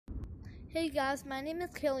Hey guys, my name is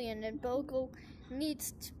Killian and Bogo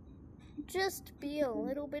needs to just be a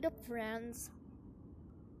little bit of friends.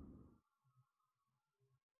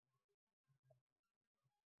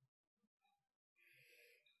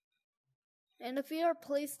 And if we are a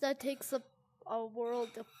place that takes up a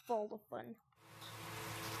world full of fun.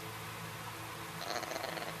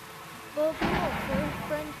 Bogo, a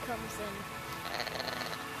friend comes in.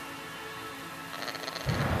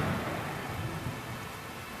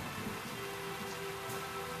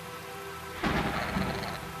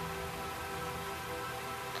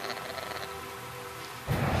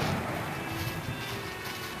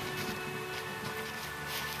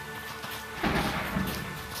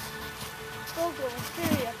 Bogo is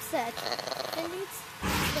very upset and needs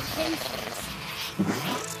vacations.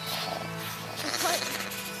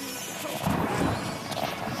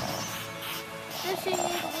 Fishing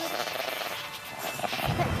needs a little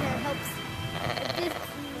pet care helps.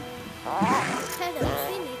 Pet him,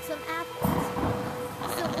 he needs some apples.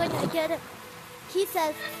 So when I get him, he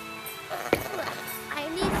says,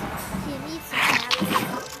 he needs some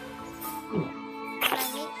apples.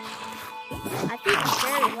 I feed him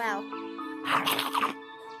very well.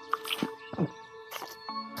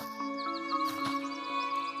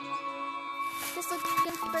 Just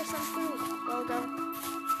looking for some food, Bogo.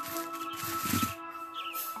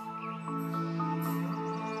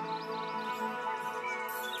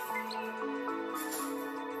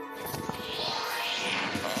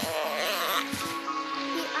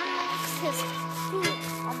 He unlocks his food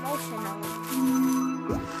emotionally.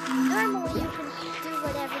 Normally you can do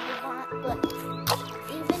whatever you want, but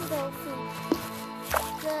even though food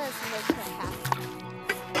does make her happy.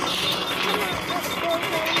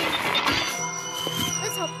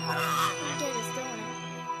 Let's hope he get his donut.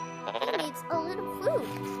 He needs a little food.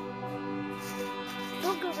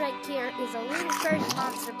 Bogo right here is a little furry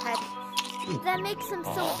monster pet that makes him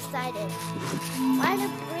so excited. Why to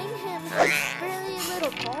bring him his really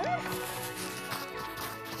little bone?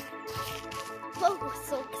 Bogo's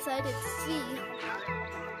so excited to see.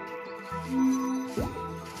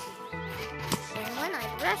 And when I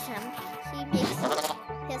brush him, he makes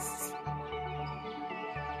his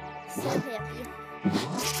so happy.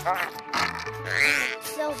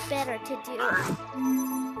 So better to do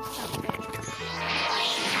something.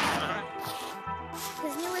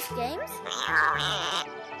 His newest games?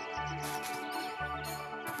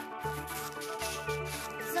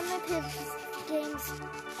 Some of his games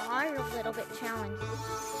are a little bit challenging.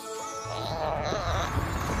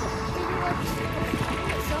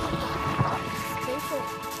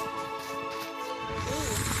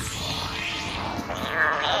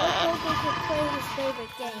 Bogo could play his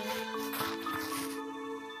favorite game.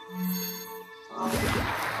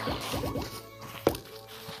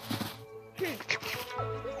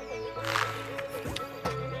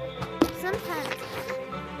 Sometimes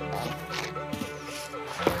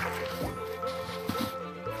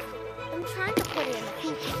I'm trying to put in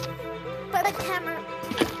poop, but the camera.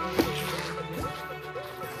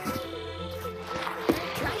 I'm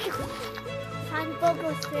trying to find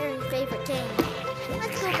Bogo's very favorite game.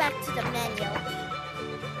 Let's go back to the menu.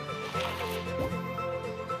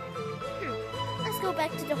 Let's go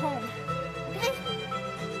back to the home. Okay?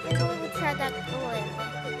 And we'll try that door.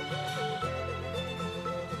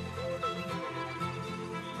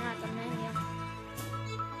 Not the menu.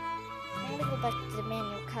 I'm gonna go back to the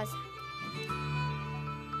menu because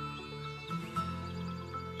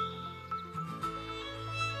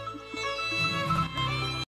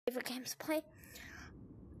favorite games to play.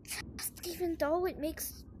 Just even though it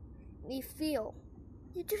makes me feel,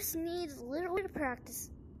 you just need a little bit of practice.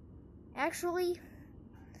 Actually,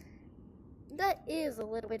 that is a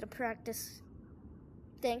little bit of practice.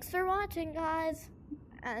 Thanks for watching, guys,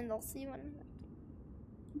 and I'll see you in